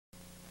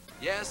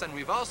Yes, and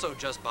we've also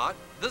just bought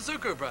the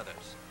Zucker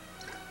Brothers.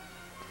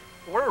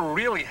 We're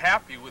really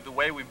happy with the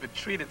way we've been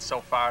treated so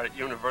far at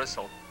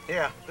Universal.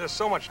 Yeah, they're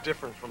so much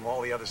different from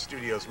all the other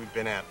studios we've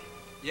been at.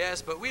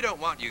 Yes, but we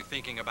don't want you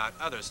thinking about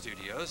other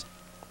studios.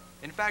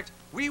 In fact,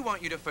 we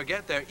want you to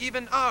forget there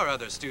even are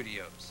other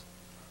studios.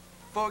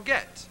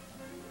 Forget.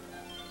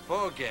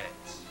 Forget.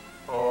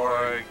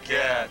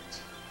 Forget.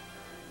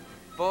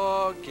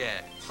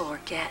 Forget.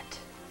 Forget.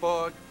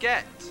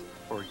 Forget.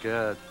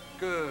 Forget.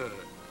 Good.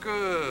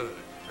 Good.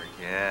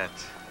 Forget.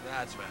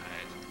 That's right.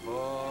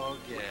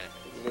 Forget.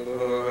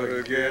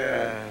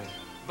 Forget.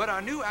 But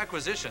our new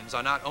acquisitions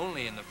are not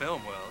only in the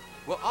film world,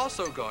 we're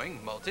also going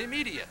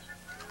multimedia.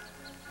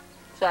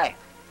 Say,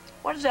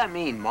 what does that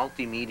mean,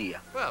 multimedia?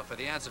 Well, for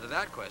the answer to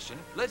that question,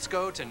 let's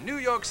go to New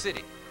York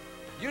City.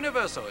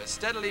 Universal is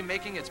steadily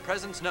making its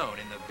presence known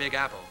in the Big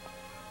Apple.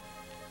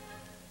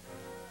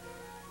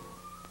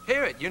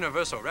 Here at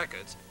Universal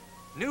Records,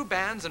 new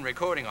bands and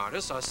recording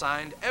artists are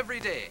signed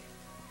every day.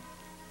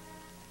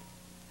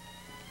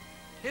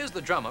 Here's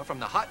the drummer from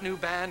the hot new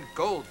band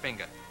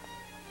Goldfinger.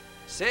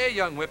 Say,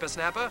 young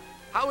whippersnapper,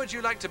 how would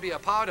you like to be a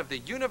part of the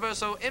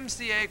Universal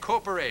MCA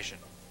Corporation?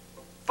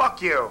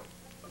 Fuck you!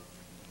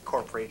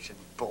 Corporation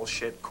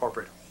bullshit,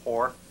 corporate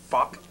whore,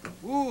 fuck.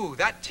 Ooh,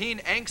 that teen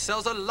angst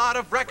sells a lot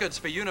of records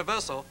for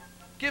Universal.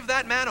 Give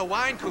that man a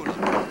wine cooler.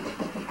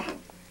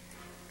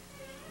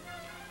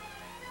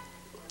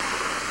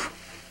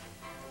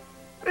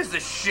 What is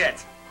this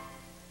shit?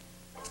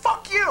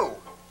 Fuck you!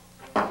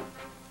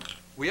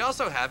 We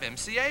also have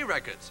MCA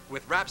records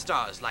with rap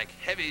stars like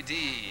Heavy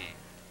D.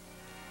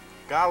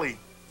 Golly,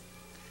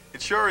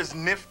 it sure is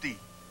nifty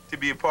to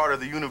be a part of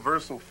the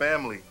Universal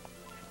family.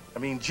 I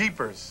mean,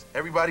 jeepers,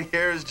 everybody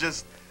here is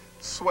just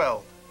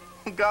swell.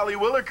 Golly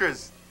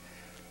willikers,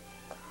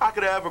 how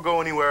could I ever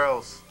go anywhere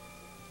else?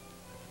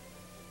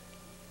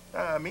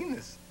 I mean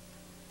this.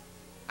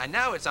 And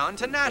now it's on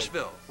to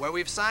Nashville, where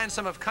we've signed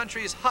some of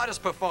country's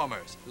hottest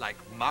performers, like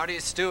Marty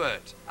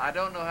Stewart. I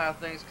don't know how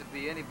things could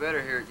be any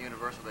better here at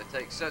Universal. They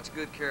take such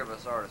good care of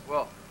us artists.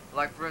 Well,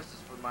 like for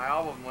instance, when my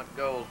album went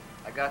gold,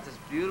 I got this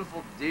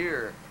beautiful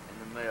deer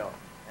in the mail.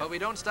 But we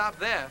don't stop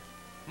there.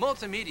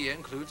 Multimedia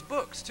includes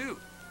books, too.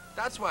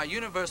 That's why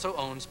Universal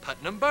owns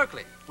Putnam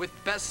Berkeley, with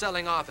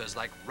best-selling authors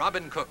like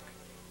Robin Cook.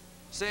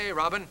 Say,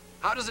 Robin,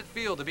 how does it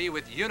feel to be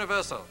with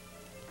Universal?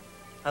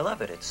 I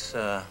love it. It's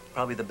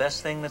probably the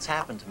best thing that's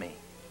happened to me.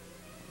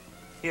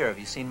 Here, have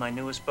you seen my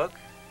newest book?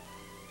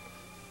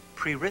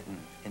 Pre-written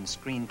in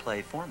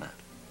screenplay format.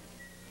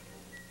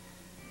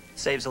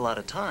 Saves a lot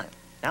of time.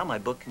 Now my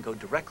book can go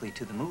directly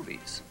to the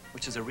movies,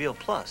 which is a real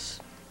plus,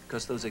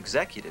 because those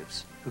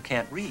executives who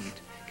can't read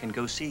can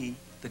go see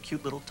the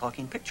cute little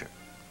talking picture.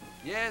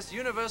 Yes,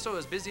 Universal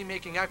is busy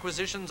making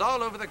acquisitions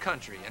all over the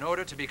country in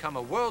order to become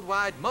a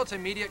worldwide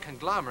multimedia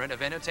conglomerate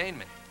of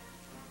entertainment.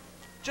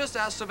 Just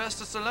ask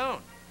Sylvester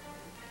Stallone.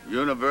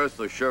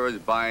 Universal sure is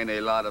buying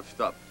a lot of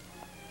stuff.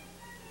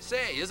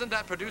 Say, isn't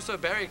that producer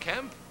Barry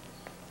Kemp?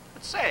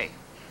 But say,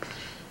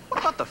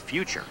 what about the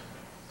future?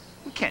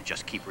 We can't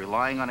just keep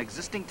relying on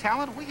existing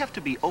talent. We have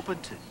to be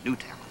open to new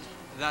talent.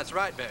 That's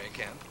right, Barry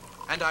Kemp.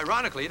 And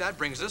ironically, that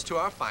brings us to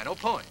our final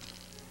point.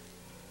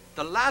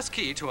 The last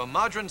key to a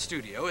modern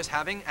studio is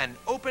having an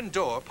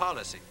open-door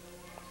policy.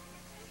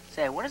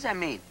 Say, what does that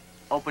mean,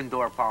 open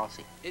door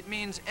policy? It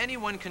means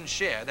anyone can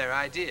share their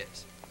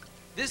ideas.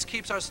 This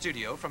keeps our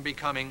studio from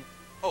becoming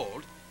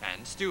old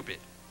and stupid.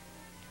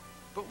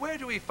 But where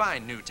do we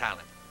find new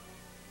talent?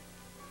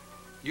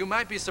 You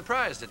might be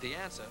surprised at the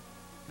answer.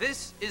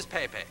 This is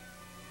Pepe.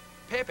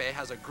 Pepe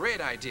has a great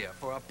idea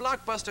for a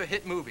blockbuster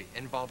hit movie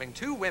involving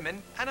 2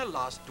 women and a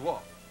lost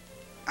dwarf.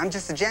 I'm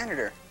just a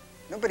janitor.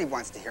 Nobody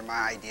wants to hear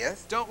my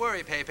ideas. Don't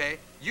worry, Pepe.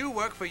 You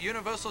work for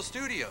Universal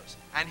Studios,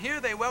 and here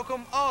they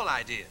welcome all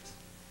ideas.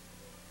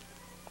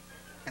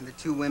 And the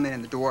 2 women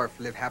and the dwarf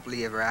live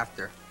happily ever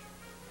after.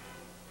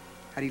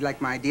 How do you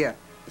like my idea,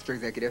 Mr.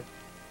 Executive?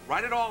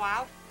 Write it all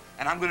out,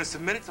 and I'm gonna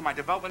submit it to my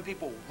development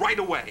people right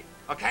away,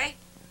 okay?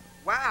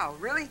 Wow,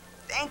 really?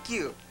 Thank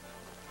you.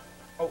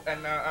 Oh,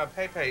 and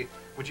Pepe,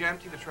 would you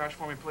empty the trash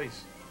for me,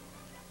 please?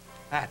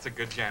 That's a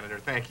good janitor,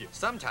 thank you.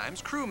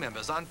 Sometimes crew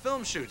members on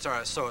film shoots are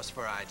a source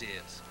for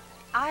ideas.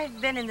 I've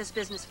been in this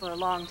business for a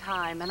long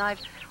time, and I've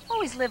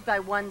always lived by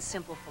one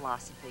simple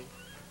philosophy.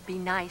 Be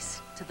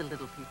nice to the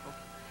little people.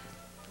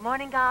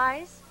 Morning,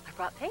 guys. I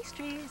brought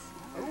pastries.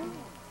 Ooh.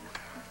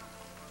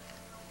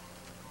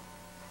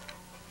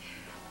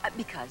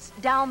 Because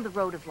down the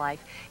road of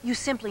life, you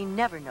simply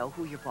never know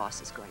who your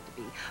boss is going to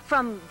be.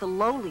 From the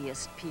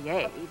lowliest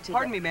PA to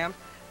Pardon me, ma'am.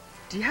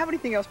 Do you have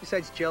anything else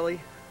besides jelly?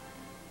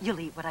 You'll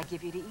eat what I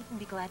give you to eat and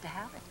be glad to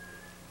have it.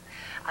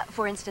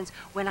 For instance,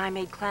 when I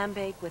made clam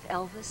bake with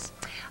Elvis,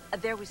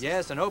 there was...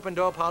 Yes, an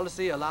open-door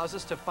policy allows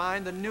us to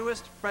find the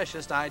newest,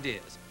 freshest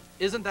ideas.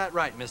 Isn't that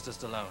right, Mr.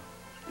 Stallone?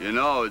 You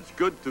know, it's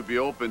good to be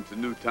open to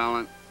new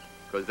talent,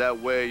 because that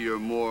way you're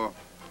more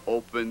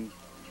open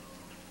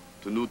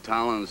to new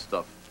talent and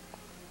stuff.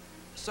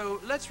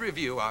 So let's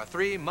review our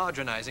 3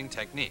 modernizing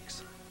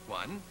techniques.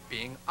 1,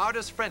 being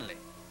artist-friendly.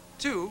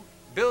 2,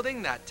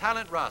 building that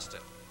talent roster.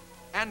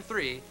 And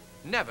 3,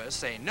 never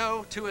say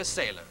no to a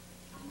sailor.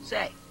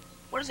 Say,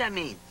 what does that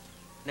mean?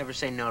 Never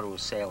say no to a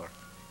sailor.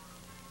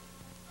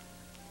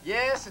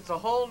 Yes, it's a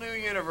whole new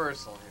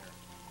Universal here.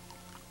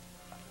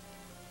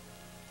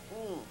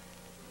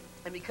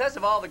 And because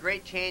of all the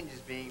great changes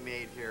being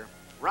made here,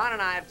 Ron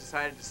and I have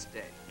decided to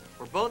stay.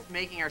 We're both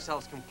making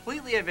ourselves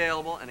completely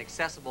available and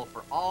accessible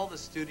for all the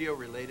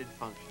studio-related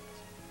functions.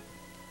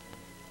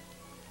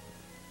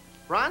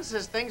 Ron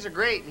says things are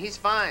great and he's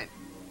fine.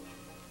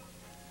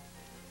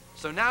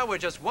 So now we're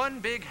just one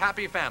big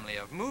happy family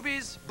of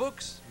movies,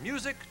 books,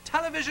 music,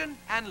 television,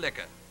 and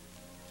liquor.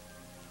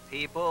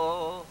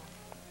 People,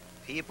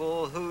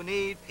 people who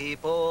need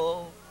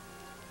people.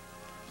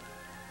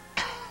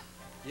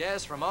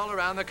 Yes, from all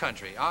around the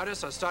country,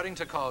 artists are starting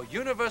to call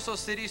Universal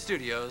City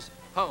Studios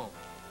home.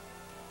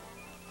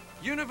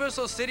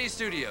 Universal City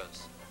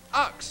Studios,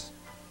 UX.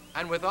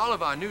 And with all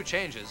of our new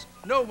changes,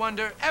 no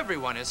wonder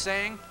everyone is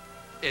saying,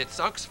 "It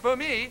sucks for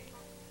me."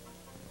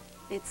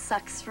 It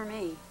sucks for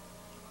me.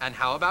 And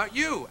how about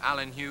you,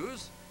 Alan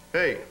Hughes?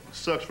 Hey, it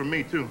sucks for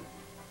me, too.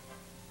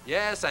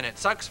 Yes, and it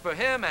sucks for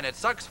him, and it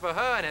sucks for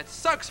her, and it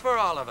sucks for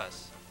all of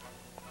us.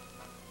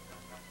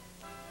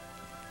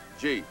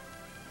 Gee,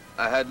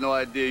 I had no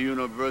idea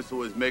Universal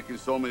was making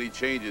so many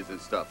changes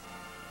and stuff.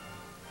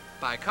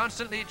 By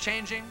constantly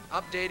changing,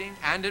 updating,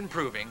 and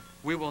improving,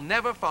 we will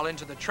never fall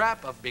into the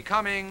trap of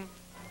becoming,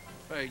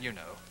 you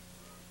know.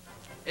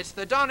 It's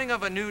the dawning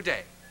of a new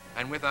day,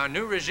 and with our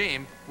new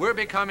regime, we're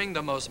becoming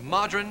the most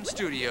modern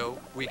studio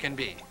we can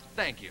be.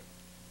 Thank you.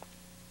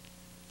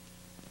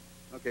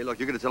 Okay, look,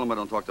 you're gonna tell them I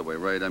don't talk that way,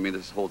 right? I mean,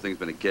 this whole thing's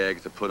been a gag.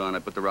 It's a put on. I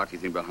put the Rocky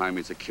thing behind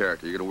me. It's a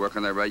character. You're gonna work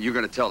on that, right? You're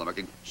gonna tell them. I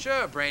can...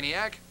 Sure,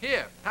 Brainiac.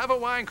 Here, have a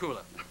wine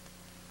cooler.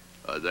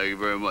 Thank you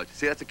very much.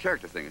 See, that's a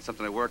character thing. It's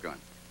something I work on.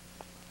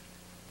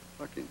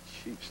 Fucking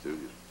cheap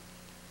studio.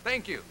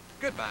 Thank you.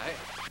 Goodbye.